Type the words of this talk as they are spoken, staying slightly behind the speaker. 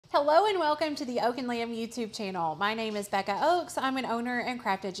Hello and welcome to the Oak and Lamb YouTube channel. My name is Becca Oaks. I'm an owner and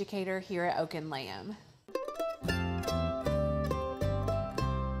craft educator here at Oak and Lamb.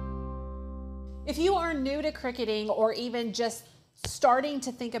 If you are new to cricketing or even just starting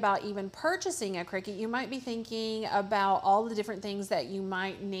to think about even purchasing a Cricut, you might be thinking about all the different things that you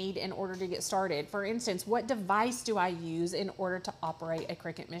might need in order to get started. For instance, what device do I use in order to operate a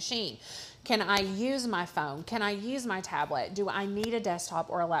Cricut machine? Can I use my phone? Can I use my tablet? Do I need a desktop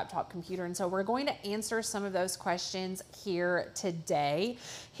or a laptop computer? And so we're going to answer some of those questions here today.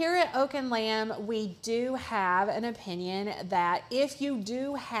 Here at Oak and Lamb, we do have an opinion that if you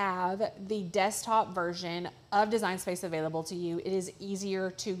do have the desktop version of Design Space available to you, it is easier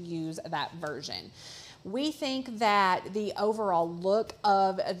to use that version. We think that the overall look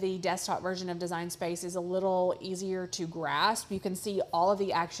of the desktop version of Design Space is a little easier to grasp. You can see all of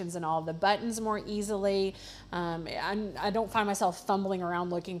the actions and all of the buttons more easily. I don't find myself fumbling around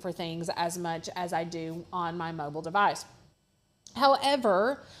looking for things as much as I do on my mobile device.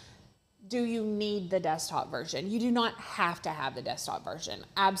 However, do you need the desktop version? You do not have to have the desktop version.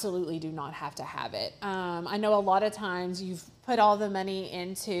 Absolutely do not have to have it. I know a lot of times you've put all the money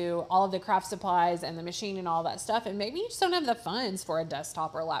into all of the craft supplies and the machine and all that stuff, and maybe you just don't have the funds for a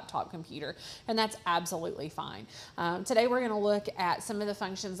desktop or a laptop computer, and that's absolutely fine. Today we're going to look at some of the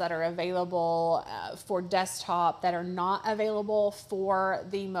functions that are available for desktop that are not available for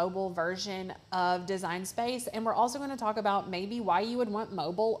the mobile version of Design Space, and we're also going to talk about maybe why you would want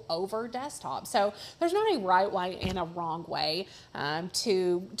mobile over desktop. So there's not a right way and a wrong way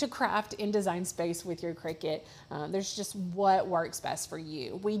to craft in Design Space with your Cricut. There's just what works best for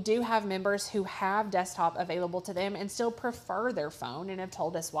you. We do have members who have desktop available to them and still prefer their phone and have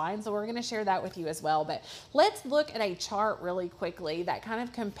told us why, and so we're going to share that with you as well. But let's look at a chart really quickly that kind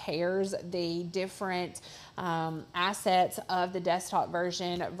of compares the different assets of the desktop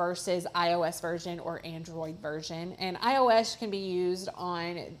version versus iOS version or Android version. And iOS can be used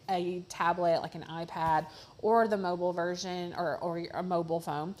on a tablet like an iPad or the mobile version or a mobile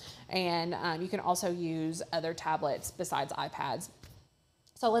phone. And you can also use other tablets besides iPads.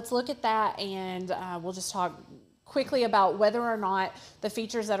 So let's look at that, and we'll just talk quickly about whether or not the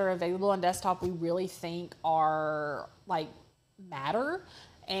features that are available on desktop we really think are matter,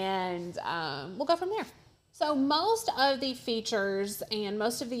 and we'll go from there. So most of the features and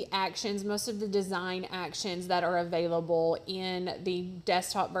most of the actions, most of the design actions that are available in the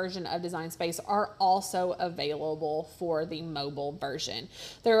desktop version of Design Space are also available for the mobile version.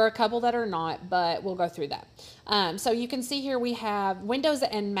 There are a couple that are not, but we'll go through that. So you can see here we have Windows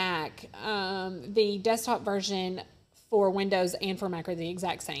and Mac. The desktop version for Windows and for Mac are the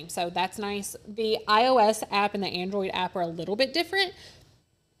exact same, so that's nice. The iOS app and the Android app are a little bit different,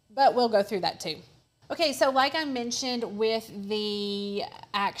 but we'll go through that too. Okay, so like I mentioned with the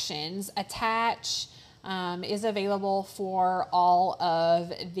actions, attach is available for all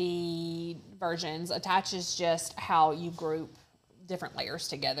of the versions. Attach is just how you group different layers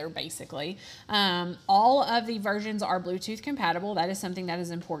together, basically. All of the versions are Bluetooth compatible. That is something that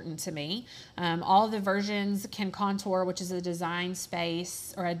is important to me. All of the versions can contour, which is a design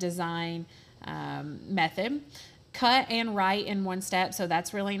space or a design method. Cut and write in one step, so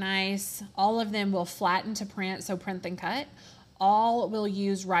that's really nice. All of them will flatten to print, so print then cut. All will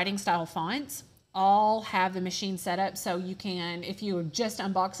use writing style fonts. All have the machine set up, so you can, if you're just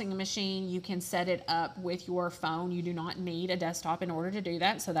unboxing a machine, you can set it up with your phone. You do not need a desktop in order to do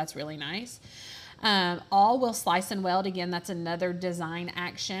that, so that's really nice. All will slice and weld. Again, that's another design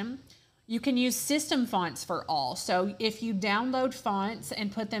action. You can use system fonts for all. So if you download fonts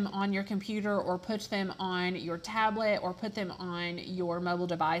and put them on your computer or put them on your tablet or put them on your mobile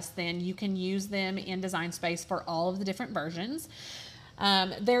device, then you can use them in Design Space for all of the different versions.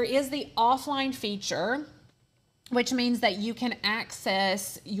 There is the offline feature, which means that you can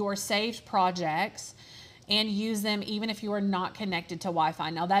access your saved projects and use them even if you are not connected to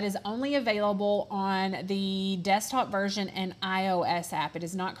Wi-Fi. Now that is only available on the desktop version and iOS app. It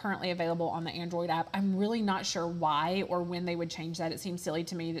is not currently available on the Android app. I'm really not sure why or when they would change that. It seems silly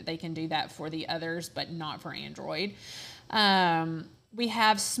to me that they can do that for the others, but not for Android. We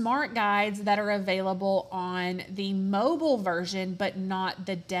have smart guides that are available on the mobile version, but not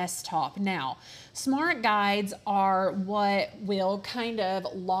the desktop. Now, smart guides are what will kind of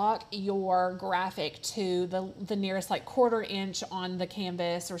lock your graphic to the nearest quarter inch on the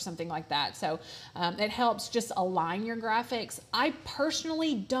canvas or something like that. So it helps just align your graphics. I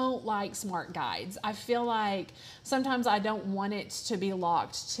personally don't like smart guides. I feel like sometimes I don't want it to be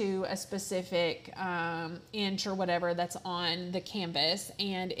locked to a specific inch or whatever that's on the canvas,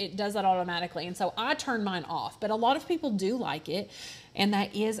 and it does that automatically. And so I turn mine off, but a lot of people do like it. and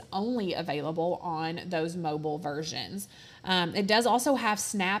that is only available on those mobile versions. It does also have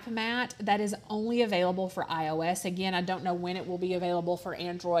Snap Mat that is only available for iOS. Again, I don't know when it will be available for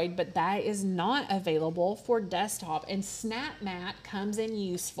Android, but that is not available for desktop. And Snap Mat comes in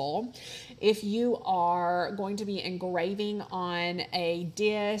useful if you are going to be engraving on a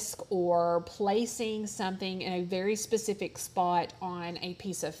disc or placing something in a very specific spot on a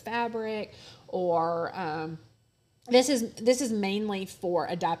piece of fabric, or this is mainly for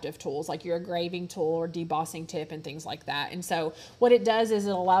adaptive tools like your engraving tool or debossing tip and things like that. And so what it does is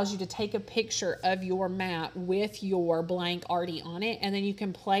it allows you to take a picture of your mat with your blank already on it, and then you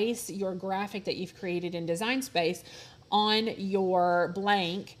can place your graphic that you've created in Design Space on your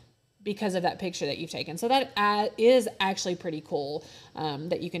blank because of that picture that you've taken. So that is actually pretty cool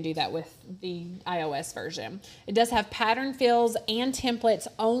that you can do that with the iOS version. It does have pattern fills and templates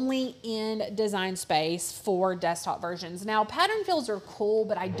only in Design Space for desktop versions. Now, pattern fills are cool,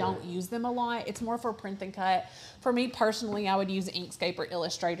 but I don't use them a lot. It's more for print and cut. For me personally, I would use Inkscape or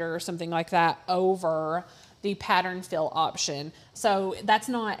Illustrator or something like that over the pattern fill option. So that's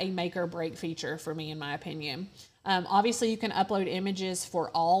not a make or break feature for me, in my opinion. Obviously, you can upload images for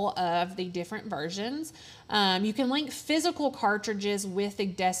all of the different versions. You can link physical cartridges with the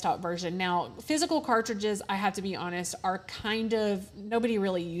desktop version. Now, physical cartridges, I have to be honest, are kind of, nobody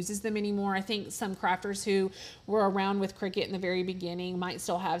really uses them anymore. I think some crafters who were around with Cricut in the very beginning might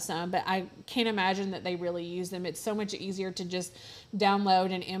still have some, but I can't imagine that they really use them. It's so much easier to just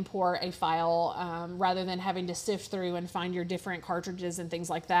download and import a file rather than having to sift through and find your different cartridges and things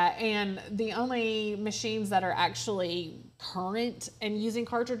like that. And the only machines that are actually current and using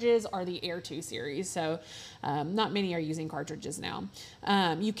cartridges are the Air 2 series. So not many are using cartridges now.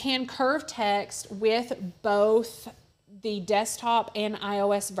 You can curve text with both the desktop and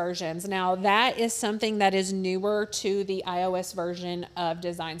iOS versions. Now that is something that is newer to the iOS version of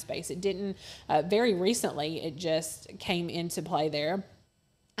Design Space. It didn't, very recently, it just came into play there.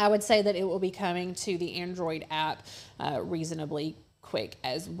 I would say that it will be coming to the Android app reasonably quick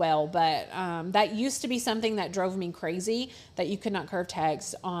as well, but that used to be something that drove me crazy, that you could not curve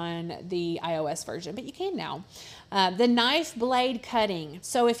text on the iOS version, but you can now. The knife blade cutting.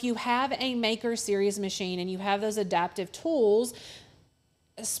 So if you have a Maker Series machine and you have those adaptive tools,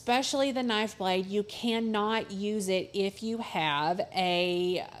 especially the knife blade, you cannot use it if you have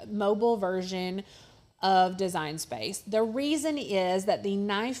a mobile version of Design Space. The reason is that the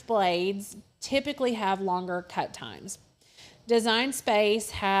knife blades typically have longer cut times. Design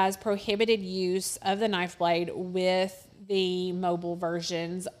Space has prohibited use of the knife blade with the mobile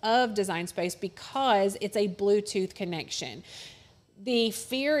versions of Design Space because it's a Bluetooth connection. The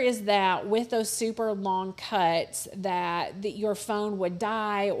fear is that with those super long cuts that your phone would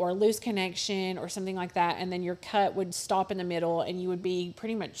die or lose connection or something like that, and then your cut would stop in the middle and you would be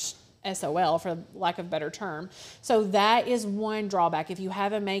pretty much SOL, for lack of a better term. So that is one drawback. If you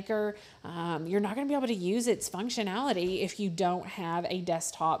have a Maker, you're not going to be able to use its functionality if you don't have a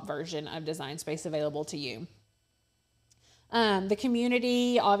desktop version of Design Space available to you. The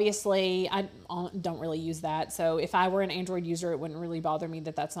community, obviously, I don't really use that. So if I were an Android user, it wouldn't really bother me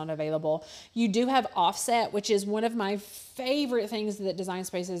that that's not available. You do have offset, which is one of my favorite things that Design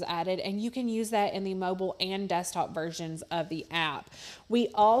Space has added, and you can use that in the mobile and desktop versions of the app. We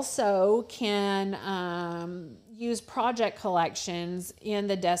also can use project collections in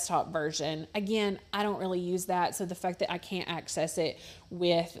the desktop version. Again, I don't really use that, so the fact that I can't access it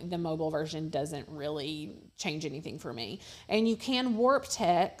with the mobile version doesn't really change anything for me. And you can warp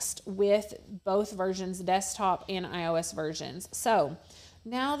text with both versions, desktop and iOS versions. So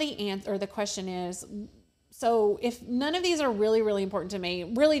now the question is, so if none of these are really, really important to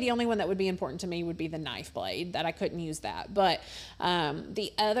me, really the only one that would be important to me would be the knife blade, that I couldn't use that. But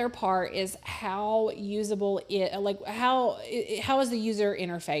the other part is how usable it, like how is the user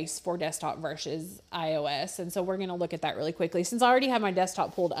interface for desktop versus iOS? And so we're going to look at that really quickly. Since I already have my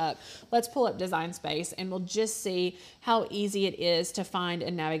desktop pulled up, let's pull up Design Space and we'll just see how easy it is to find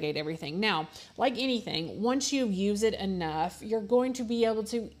and navigate everything. Now, like anything, once you use it enough, you're going to be able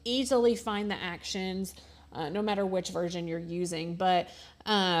to easily find the actions no matter which version you're using. But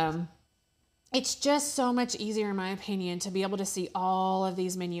it's just so much easier, in my opinion, to be able to see all of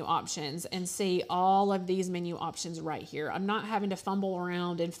these menu options and see all of these menu options right here. I'm not having to fumble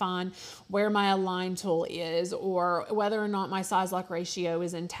around and find where my align tool is, or whether or not my size lock ratio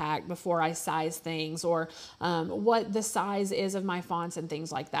is intact before I size things, or what the size is of my fonts and things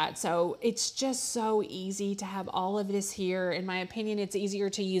like that. So it's just so easy to have all of this here. In my opinion, it's easier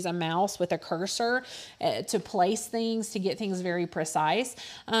to use a mouse with a cursor to place things, to get things very precise,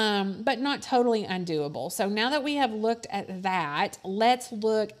 but not totally totally undoable. So now that we have looked at that, let's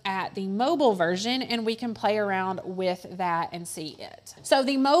look at the mobile version and we can play around with that and see it. So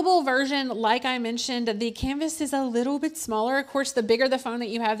the mobile version, like I mentioned, the canvas is a little bit smaller. Of course, the bigger the phone that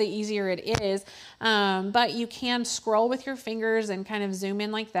you have, the easier it is. But you can scroll with your fingers and kind of zoom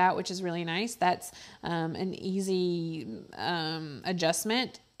in like that, which is really nice. That's an easy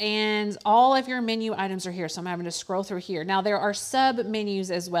adjustment. And all of your menu items are here. So I'm having to scroll through here. Now there are sub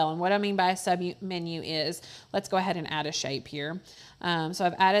menus as well. And what I mean by a sub menu is, let's go ahead and add a shape here. So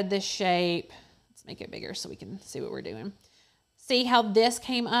I've added this shape. Let's make it bigger so we can see what we're doing. See how this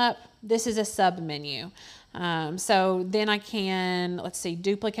came up? This is a sub menu. So then I can, let's see,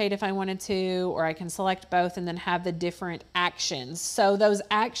 duplicate if I wanted to, or I can select both and then have the different actions. So those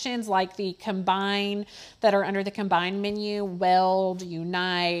actions like the combine that are under the combine menu, weld,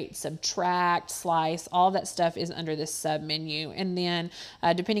 unite, subtract, slice, all that stuff is under this sub menu. And then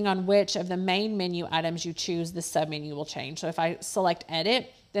depending on which of the main menu items you choose, the sub menu will change. So if I select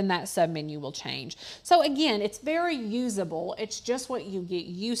edit, then that sub menu will change. So again, it's very usable. It's just what you get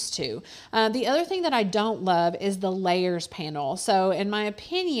used to. The other thing that I don't love is the layers panel. So in my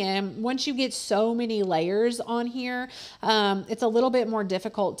opinion, once you get so many layers on here, it's a little bit more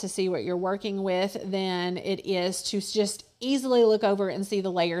difficult to see what you're working with than it is to just easily look over and see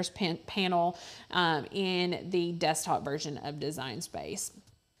the layers panel in the desktop version of Design Space.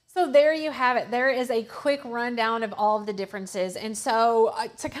 So there you have it. There is a quick rundown of all of the differences. And so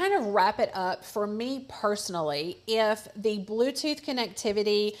to kind of wrap it up, for me personally, if the Bluetooth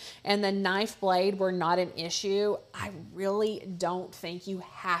connectivity and the knife blade were not an issue, I really don't think you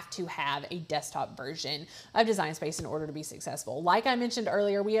have to have a desktop version of Design Space in order to be successful. Like I mentioned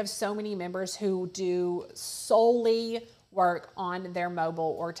earlier, we have so many members who do solely work on their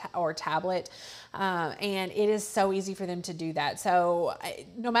mobile or tablet, and it is so easy for them to do that. So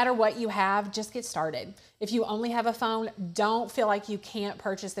no matter what you have, just get started. If you only have a phone, don't feel like you can't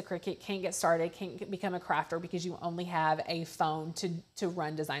purchase the Cricut, can't get started, can't become a crafter because you only have a phone to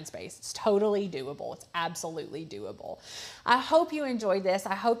run Design Space. It's totally doable. It's absolutely doable. I hope you enjoyed this.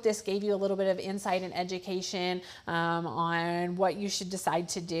 I hope this gave you a little bit of insight and education on what you should decide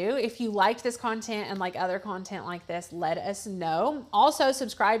to do. If you liked this content and like other content like this, let us know. Also,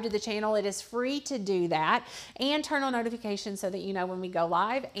 subscribe to the channel. It is free to do that, and turn on notifications so that you know when we go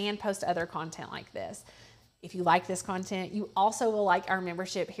live and post other content like this. If you like this content, you also will like our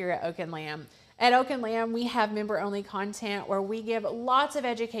membership here at Oak and Lamb. At Oak and Lamb, we have member-only content where we give lots of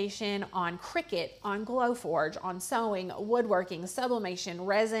education on Cricut, on Glowforge, on sewing, woodworking, sublimation,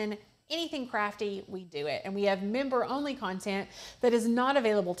 resin, anything crafty, we do it. And we have member-only content that is not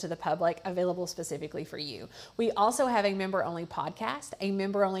available to the public, available specifically for you. We also have a member-only podcast, a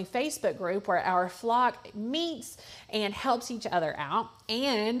member-only Facebook group where our flock meets and helps each other out.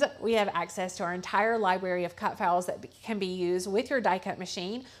 And we have access to our entire library of cut files that can be used with your die cut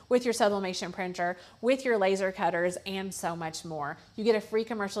machine, with your sublimation printer, with your laser cutters, and so much more. You get a free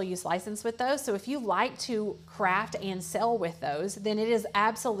commercial use license with those. So if you like to craft and sell with those, then it is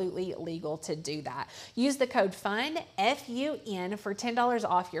absolutely legal to do that. Use the code FUN, F-U-N, for $10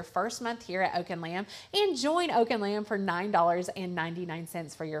 off your first month here at Oak and Lamb, and join Oak and Lamb for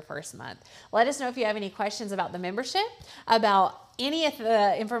 $9.99 for your first month. Let us know if you have any questions about the membership, about any of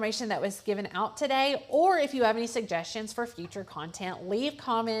the information that was given out today, or if you have any suggestions for future content, leave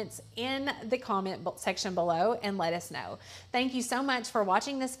comments in the comment section below and let us know. Thank you so much for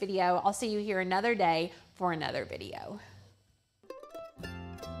watching this video. I'll see you here another day for another video.